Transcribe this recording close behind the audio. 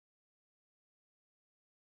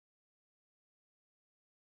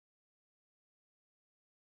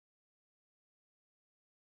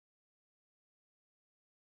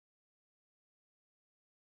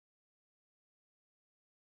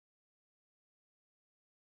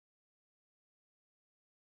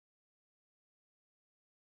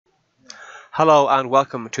Hello and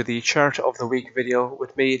welcome to the Chart of the Week video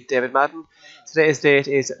with me, David Madden. Today's date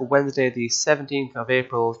is Wednesday the 17th of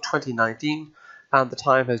April 2019 and the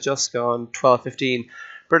time has just gone 12:15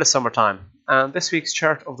 British Summer Time. And this week's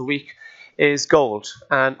Chart of the Week is gold.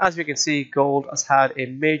 And as we can see, gold has had a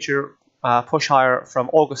major push higher from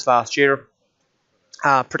August last year.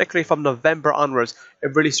 Particularly from November onwards,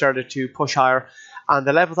 it really started to push higher. And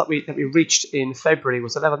the level that we reached in February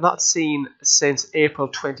was a level not seen since April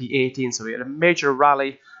 2018. So we had a major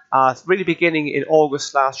rally, really beginning in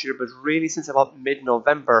August last year, but really since about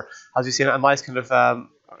mid-November, as we've seen a nice kind of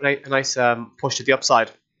push to the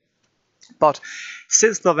upside. But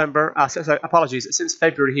since November, since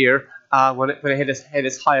February here, when it hit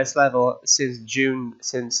its highest level since June,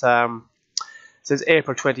 since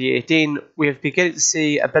April 2018, we have beginning to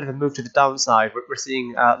see a bit of a move to the downside. We're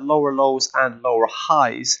seeing lower lows and lower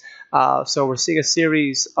highs. So we're seeing a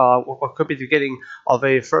series of what could be the beginning of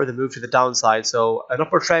a further move to the downside. So an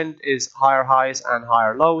upward trend is higher highs and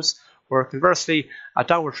higher lows, where conversely, a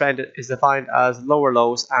downward trend is defined as lower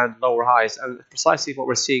lows and lower highs. And precisely what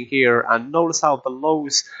we're seeing here. And notice how the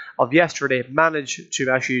lows of yesterday managed to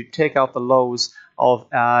actually take out the lows of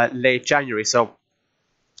late January. So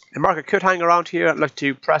the market could hang around here and look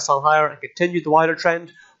to press on higher and continue the wider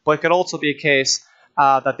trend, but it could also be a case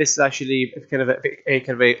that this is actually kind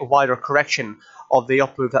of a wider correction of the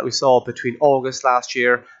up move that we saw between August last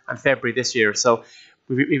year and February this year. So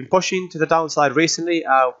we've been pushing to the downside recently,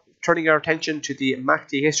 turning our attention to the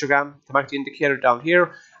MACD histogram, the MACD indicator down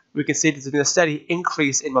here. We can see there's been a steady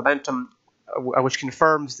increase in momentum, which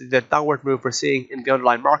confirms the downward move we're seeing in the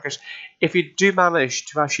underlying market. If you do manage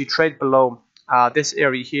to actually trade below this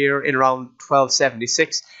area here in around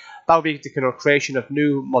 1276, that would be the kind of creation of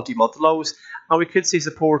new multi-month lows, and we could see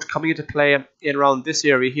support coming into play in around this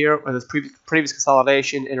area here, where there's previous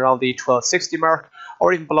consolidation in around the 1260 mark,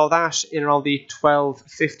 or even below that in around the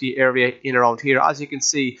 1250 area in around here. As you can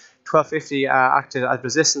see, 1250 acted as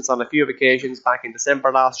resistance on a few occasions back in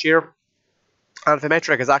December last year, and if the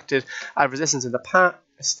metric has acted as resistance in the past,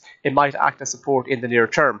 it might act as support in the near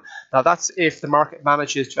term. Now that's if the market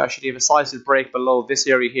manages to actually have a sizable break below this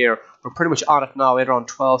area here. We're pretty much on it now at around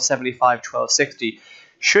 1275, 1260.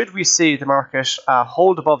 Should we see the market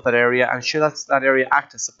hold above that area, and should that area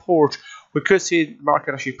act as support, we could see the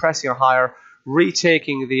market actually pressing on higher,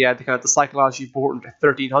 retaking the kind of the psychologically important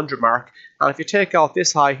 1300 mark. And if you take out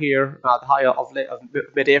this high here, the high of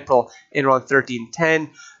mid-April in around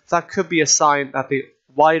 1310, that could be a sign that the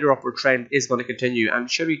wider upward trend is going to continue.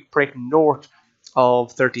 And should we break north of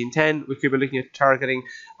 1310, we could be looking at targeting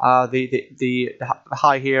the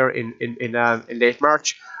high here in late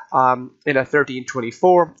March in a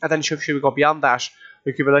 1324, and then should we go beyond that,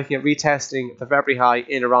 we could be looking at retesting the February high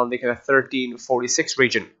in around the kind of 1346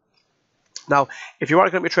 region. Now, if you are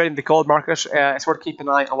going to be trading the gold market, it's worth keeping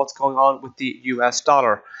an eye on what's going on with the US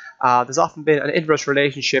dollar. There's often been an inverse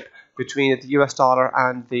relationship between the US dollar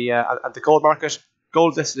and the gold market.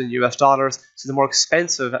 Gold listed in US dollars, so the more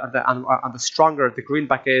expensive and the stronger the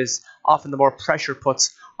greenback is, often the more pressure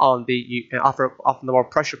puts on the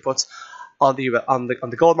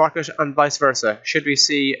gold market, and vice versa. Should we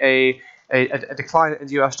see a decline in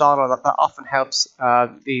the US dollar, that often helps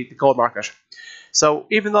the gold market. So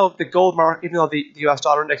even though the US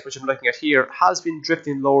dollar index, which I'm looking at here, has been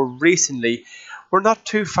drifting lower recently, we're not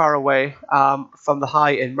too far away from the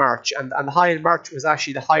high in March, and the high in March was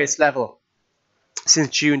actually the highest level since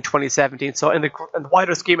June 2017. So in the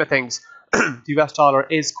wider scheme of things, the US dollar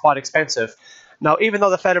is quite expensive. Now, even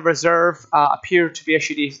though the Federal Reserve appear to be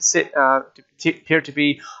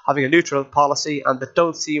having a neutral policy, and they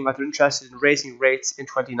don't seem like they're interested in raising rates in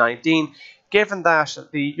 2019, given that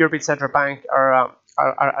the European Central Bank are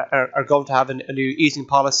going to have a new easing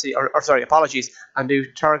policy, a new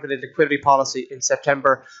targeted liquidity policy in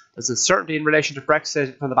September. There's uncertainty in relation to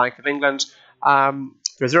Brexit from the Bank of England.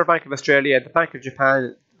 The Reserve Bank of Australia, the Bank of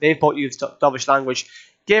Japan, they've both used dovish language.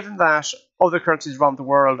 Given that other currencies around the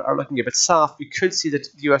world are looking a bit soft, we could see that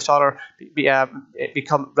the US dollar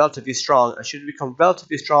become relatively strong. And should it become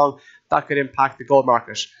relatively strong, that could impact the gold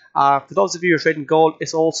market. For those of you who are trading gold,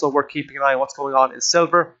 it's also worth keeping an eye on what's going on in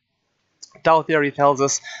silver. Dow theory tells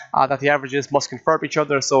us that the averages must confirm each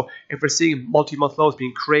other. So if we're seeing multi-month lows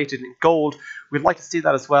being created in gold, we'd like to see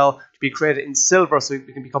that as well to be created in silver, so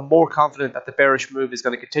we can become more confident that the bearish move is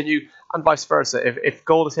going to continue, and vice versa. If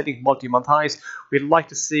gold is hitting multi-month highs, we'd like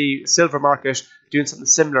to see silver market doing something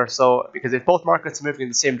similar. So because if both markets are moving in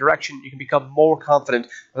the same direction, you can become more confident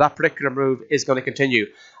that that particular move is going to continue.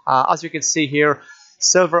 As you can see here,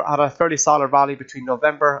 Silver had a fairly solid rally between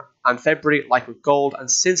November and February, like with gold, and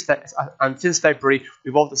since February,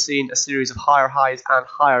 we've also seen a series of higher highs and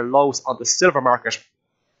higher lows on the silver market.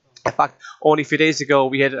 In fact, only a few days ago,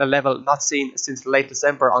 we had a level not seen since late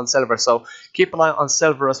December on silver. So keep an eye on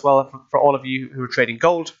silver as well for all of you who are trading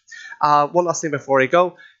gold. One last thing before I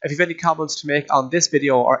go. If you have any comments to make on this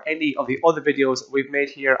video or any of the other videos we've made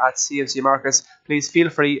here at CMC Markets, please feel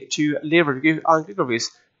free to leave a review on Google Reviews.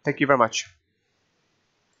 Thank you very much.